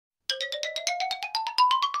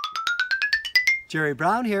Jerry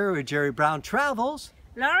Brown here with Jerry Brown Travels.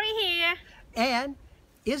 Lori here. And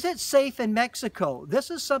is it safe in Mexico?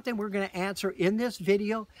 This is something we're going to answer in this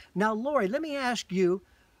video. Now, Lori, let me ask you,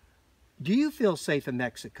 do you feel safe in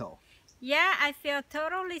Mexico? Yeah, I feel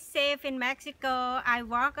totally safe in Mexico. I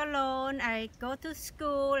walk alone, I go to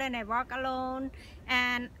school and I walk alone,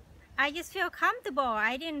 and I just feel comfortable.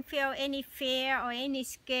 I didn't feel any fear or any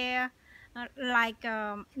scare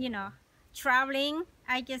you know, traveling.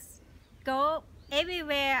 I just go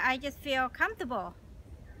everywhere. I just feel comfortable.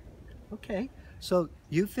 Okay, so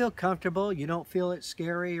you feel comfortable, you don't feel it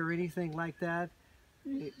scary or anything like that?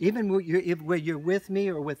 Even when you're with me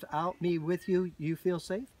or without me with you, you feel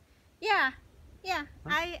safe? Yeah.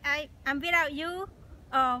 Huh? I'm without you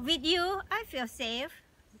or with you, I feel safe.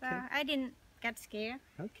 So Okay. I didn't get scared.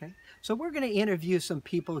 Okay, so we're going to interview some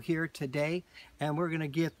people here today, and we're going to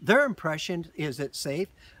get their impression, is it safe?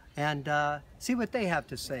 And see what they have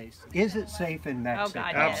to say. Is it safe in Mexico? Oh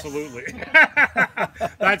God, yes. Absolutely.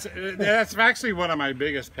 That's actually one of my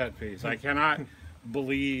biggest pet peeves. I cannot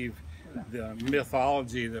believe the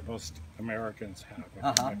mythology that most Americans have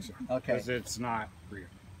in Mexico. Okay. Because it's not real.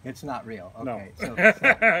 It's not real. Okay.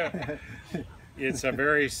 No. It's a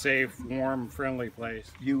very safe, warm, friendly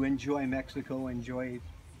place. You enjoy Mexico, enjoy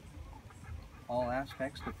all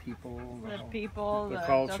aspects, the people, The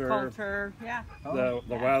culture, yeah. the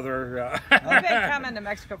weather. We've been coming to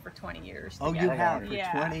Mexico for 20 years. Oh, together. you have for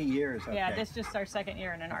Yeah. 20 years. Okay. Yeah, this is just our second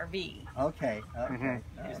year in an RV. Okay. Okay.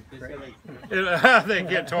 Oh, great. They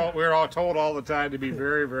get told, we're all told all the time to be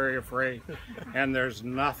very, very afraid, and there's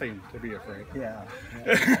nothing to be afraid. Yeah.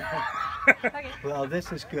 Okay. Well,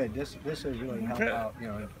 this is good. This will really help out. You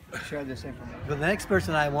know, share this information. The next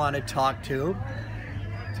person I want to talk to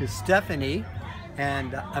Stephanie,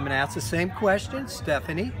 and I'm going to ask the same question.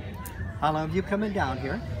 Stephanie, how long have you coming down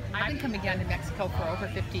here? I've been coming down to Mexico for over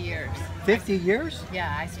 50 years. 50 years?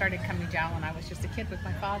 Yeah, I started coming down when I was just a kid with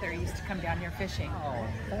my father. He used to come down here fishing. Oh,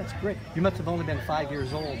 that's great. You must have only been 5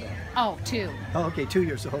 years old then. Oh, 2. Oh, okay, 2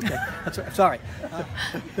 years old. Okay, that's right. Sorry.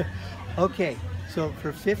 Okay, so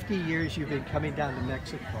for 50 years you've been coming down to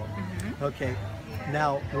Mexico. Mm-hmm. Okay,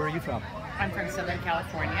 now where are you from? I'm from Southern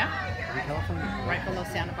California, California? right below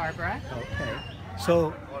Santa Barbara. Okay,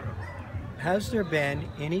 so has there been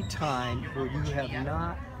any time where you have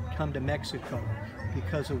not come to Mexico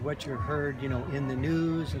because of what you heard, you know, in the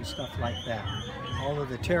news and stuff like that? All of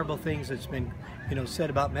the terrible things that's been, you know, said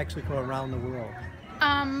about Mexico around the world.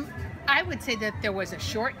 I would say that there was a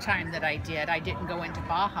short time that I did. I didn't go into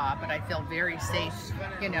Baja, but I feel very safe,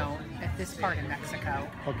 you know, at this part of Mexico.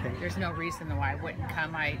 Okay. There's no reason why I wouldn't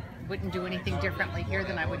come. I wouldn't do anything differently here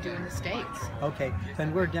than I would do in the States. Okay,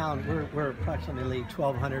 then we're approximately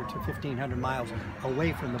 1,200 to 1,500 miles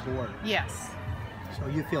away from the border. Yes. So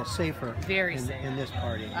you feel safer Very safe. in this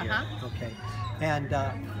part of here. Uh-huh. Okay. And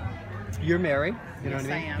you're married, you know Yes,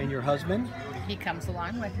 what I mean? I am. And your husband He comes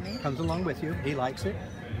along with me. comes along with you. He likes it.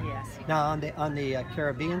 Yes. Now on the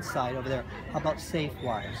Caribbean side over there, how about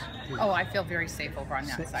safe-wise? Oh, I feel very safe over on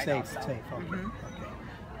that side Safe, also. safe. Okay. Mhm. Okay.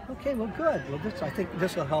 Okay. Well, good. Well, I think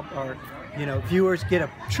this will help our, you know, viewers get a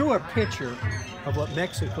truer picture of what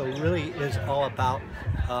Mexico really is all about,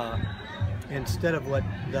 instead of what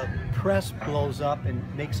the press blows up and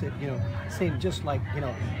makes it, you know, seem just like, you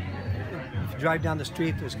know, if you drive down the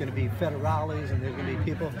street, there's going to be federales and there's going to be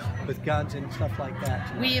people with guns and stuff like that.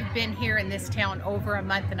 You know? We have been here in this town over a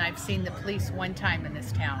month, and I've seen the police one time in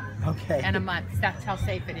this town. Okay. And a month. That's how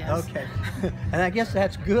safe it is. Okay. And I guess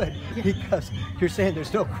that's good because you're saying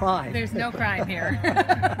there's no crime. There's no crime here.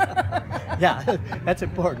 Yeah, that's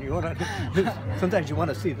important. You want to. Sometimes you want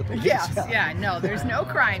to see the police. Yes. Yeah. No, there's no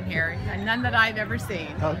crime here. None that I've ever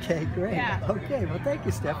seen. Okay, great. Yeah. Okay, well, thank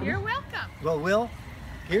you, Stephanie. You're welcome. Well, Will,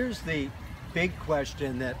 here's the big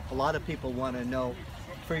question that a lot of people want to know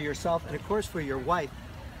for yourself and, of course, for your wife.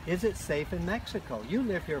 Is it safe in Mexico? You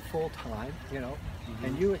live here full time, you know,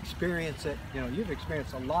 and you experience it, you know, you've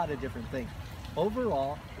experienced a lot of different things.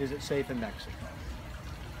 Overall, is it safe in Mexico?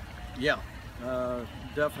 Yeah,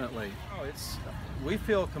 definitely. Oh, we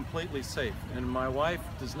feel completely safe, and my wife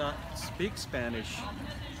does not speak Spanish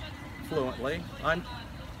fluently. I'm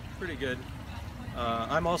pretty good.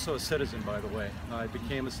 I'm also a citizen, by the way. I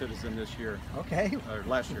became a citizen this year, Okay. or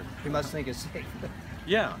last year. You must think it's safe.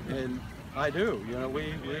 Yeah, and I do. You know,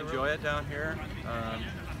 we enjoy it down here.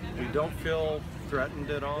 We don't feel threatened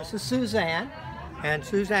at all. This is Suzanne. And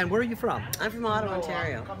Suzanne, where are you from? I'm from Ottawa,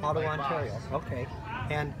 Ontario. Ottawa, Ontario. Okay.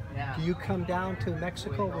 And do you come down to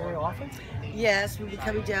Mexico very often? Yes, we'll be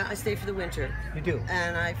coming down. I stay for the winter. You do?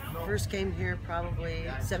 And I first came here probably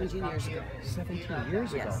 17 years ago. 17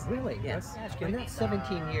 years ago? Yes. Really? Yes. In that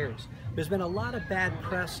 17 years, there's been a lot of bad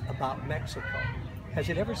press about Mexico. Has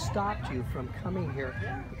it ever stopped you from coming here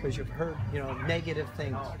because you've heard, negative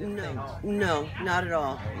things? No, not at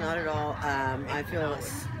all. Not at all. I feel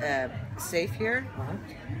safe here.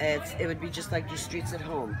 It would be just like your streets at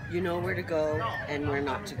home. You know where to go and where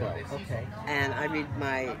not to go. Okay. And I read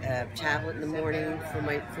my tablet in the morning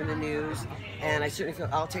for the news, and I certainly feel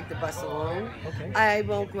I'll take the bus alone. Okay. I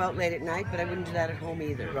won't go out late at night, but I wouldn't do that at home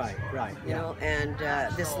either. Right. You know, and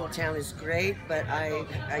this little town is great, but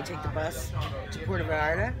I take the bus to Puerto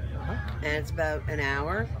Vallarta, and it's about an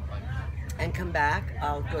hour, and come back.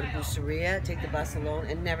 I'll go to Buceria, take the bus alone,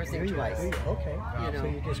 and never think twice. Okay. You know. So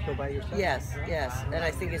you just go by yourself? Yes. And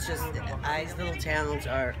I think it's just, these little towns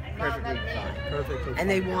are perfectly fine. Perfectly. And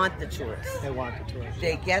they want the tourists. They want the tourists.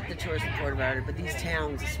 They get the tourists in Puerto Vallarta, but these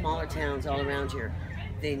towns, the smaller towns all around here,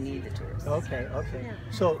 they need the tourists. Okay. Yeah.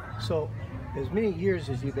 So as many years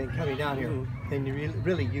as you've been coming down here, then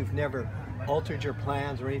you've never altered your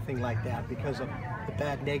plans or anything like that because of the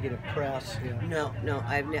bad negative press? No,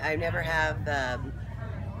 I never have.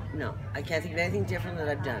 No, I can't think of anything different that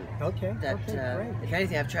I've done. Okay. That Great. if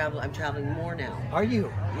anything, I'm traveling more now. Are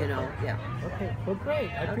you? Yeah. Okay. Well, great.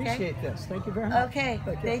 I appreciate this. Thank you very much. Okay.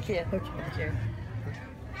 Thank you. Okay. Sure.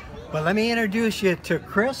 Well, let me introduce you to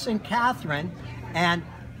Chris and Catherine, and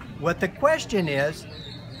what the question is,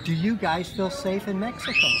 do you guys feel safe in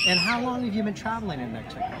Mexico? And how long have you been traveling in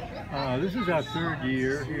Mexico? This is our 3rd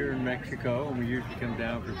year here in Mexico, and we usually come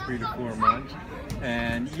down for 3 to 4 months.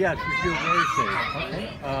 And yes, we feel very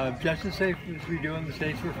safe. Okay. Just as safe as we do in the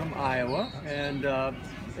States. We're from Iowa, and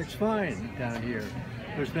it's fine down here.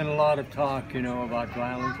 There's been a lot of talk, about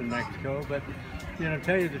violence in Mexico, but to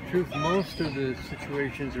tell you the truth, most of the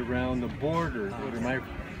situations around the border,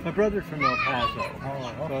 my brother's from El Paso,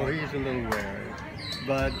 so he's a little wary.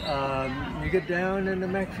 But you get down into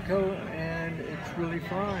Mexico and it's really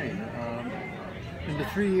fine. In the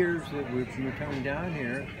 3 years that we've been coming down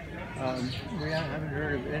here, we haven't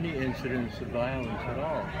heard of any incidents of violence at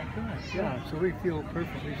all. Yeah, so we feel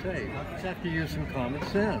perfectly safe. Just have to use some common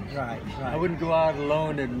sense. Right. I wouldn't go out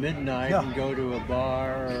alone at midnight and go to a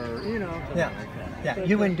bar or, something like that. Yeah, But,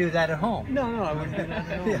 you wouldn't do that at home. No, I wouldn't do that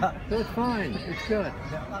at home. Yeah. So it's fine. It's good.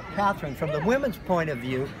 Catherine, from the women's point of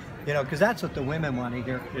view, because that's what the women want to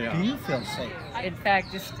hear. Yeah. Do you feel safe? In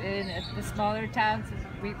fact, just in the smaller towns,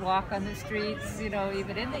 we walk on the streets,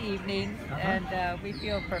 even in the evening, and we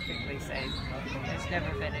feel perfectly safe. There's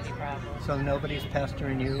never been any problems. So nobody's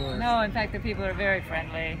pestering you? Or... No, in fact, the people are very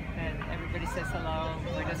friendly, and everybody says hello.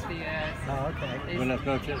 Buenos dias. Oh, okay. Buenas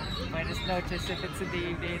noches. Buenas noches if it's in the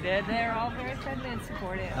evening. They're all very friendly and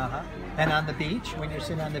supportive. And on the beach, when you're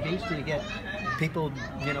sitting on the beach, do you get people,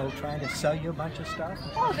 trying to sell you a bunch of stuff?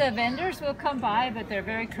 Oh, the vendors will come by, but they're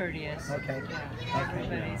very courteous. Okay.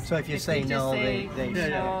 Everybody's- So if you say no, they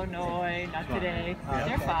no, not today. Okay.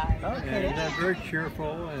 They're fine. Okay. And they're very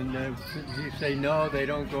cheerful, and if you say no, they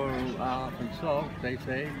don't go off and sulk. They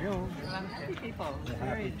say, Happy people.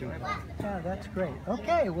 Very enjoyable. Yeah, that's great.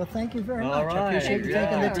 Okay, well, thank you very all much. I right. appreciate you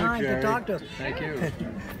taking the time to talk to us. Thank you.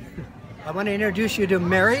 I want to introduce you to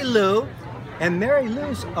Mary Lou. And Mary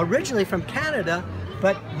Lou's originally from Canada,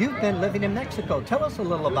 but you've been living in Mexico. Tell us a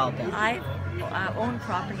little about that. I owned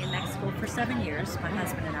property in Mexico for 7 years, my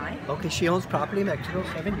husband and I. Okay, she owns property in Mexico,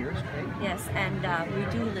 7 years. Great. Yes, and we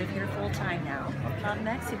do live here full time now. Love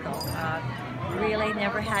Mexico. Really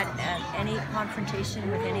never had any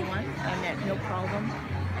confrontation with anyone, and no problem.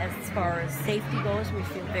 As far as safety goes, we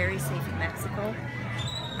feel very safe in Mexico.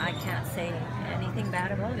 I can't say anything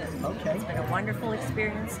bad about it. Okay. It's been a wonderful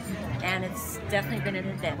experience, and it's definitely been an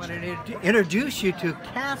I adventure. want to introduce you to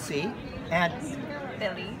Cassie and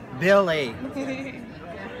Billy.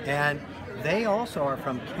 And they also are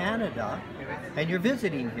from Canada, and you're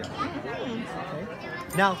visiting here. Okay.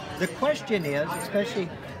 Now, the question is, especially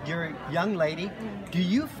you're a young lady, do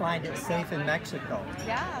you find it safe in Mexico?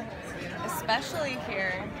 Yeah, especially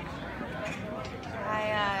here.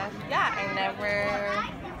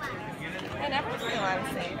 I never feel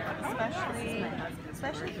unsafe,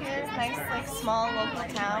 especially here. It's nice, like small local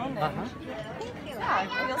town, and yeah, it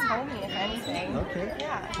feels homey if anything. Okay.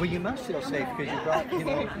 Yeah. Well, you must feel safe because you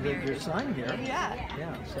brought your son here. Yeah.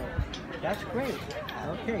 Yeah. So that's great.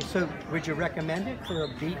 Okay. So would you recommend it for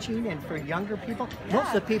beaching and for younger people? Yeah. Most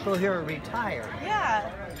of the people here are retired. Yeah.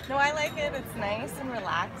 No, I like it. It's nice and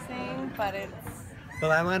relaxing, but it's.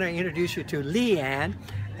 Well, I want to introduce you to Leanne,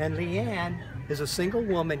 and Leanne is a single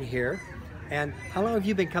woman here, And how long have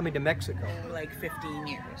you been coming to Mexico? Like 15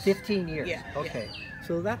 years. 15 years? Yeah. Okay.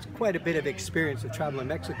 So that's quite a bit of experience of traveling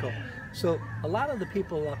Mexico. So a lot of the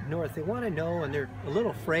people up north, they want to know, and they're a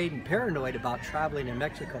little afraid and paranoid about traveling in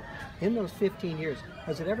Mexico. In those 15 years,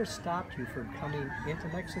 has it ever stopped you from coming into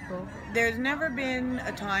Mexico? There's never been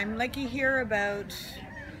a time, like you hear about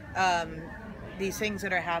these things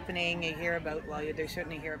that are happening, you hear about, well, they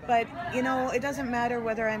certainly hear about, but you know, it doesn't matter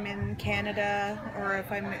whether I'm in Canada or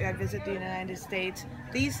if I visit the United States,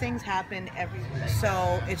 these things happen everywhere.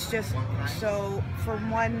 So it's just, so from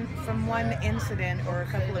one incident or a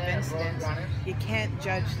couple of incidents, you can't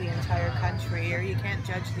judge the entire country, or you can't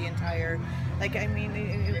judge the entire, like, I mean,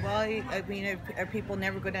 well, I mean, are people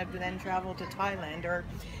never going to then travel to Thailand? Or,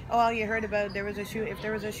 oh, you heard about if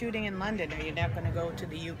there was a shooting in London, are you not going to go to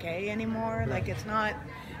the UK anymore? Like, it's not,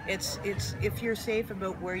 it's if you're safe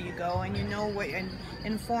about where you go and you know what, and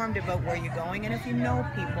informed about where you're going, and if you know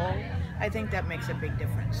people, I think that makes a big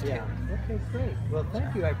difference too. Yeah. Okay, great. Well,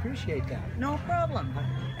 thank you. I appreciate that. No problem.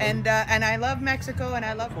 And I love Mexico, and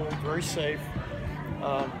I love. Very safe.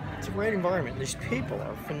 It's a great environment. These people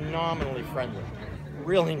are phenomenally friendly.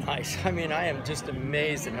 Really nice. I mean, I am just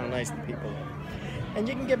amazed at how nice the people are. And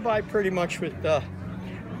you can get by pretty much with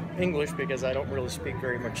English, because I don't really speak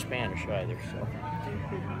very much Spanish either. So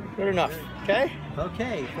good enough. Okay?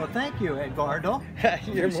 Okay. Well, thank you, Eduardo.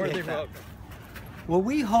 You're more than welcome. Well,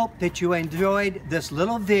 we hope that you enjoyed this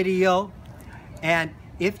little video, and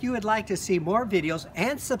if you would like to see more videos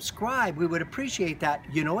and subscribe, we would appreciate that.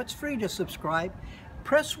 You know it's free to subscribe.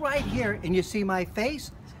 Press right here and you see my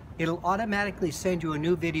face. It'll automatically send you a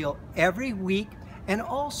new video every week. And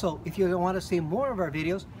also, if you want to see more of our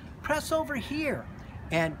videos, press over here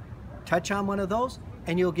and touch on one of those,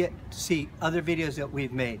 and you'll get to see other videos that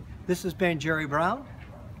we've made. This has been Jerry Brown.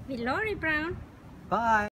 With Lori Brown. Bye.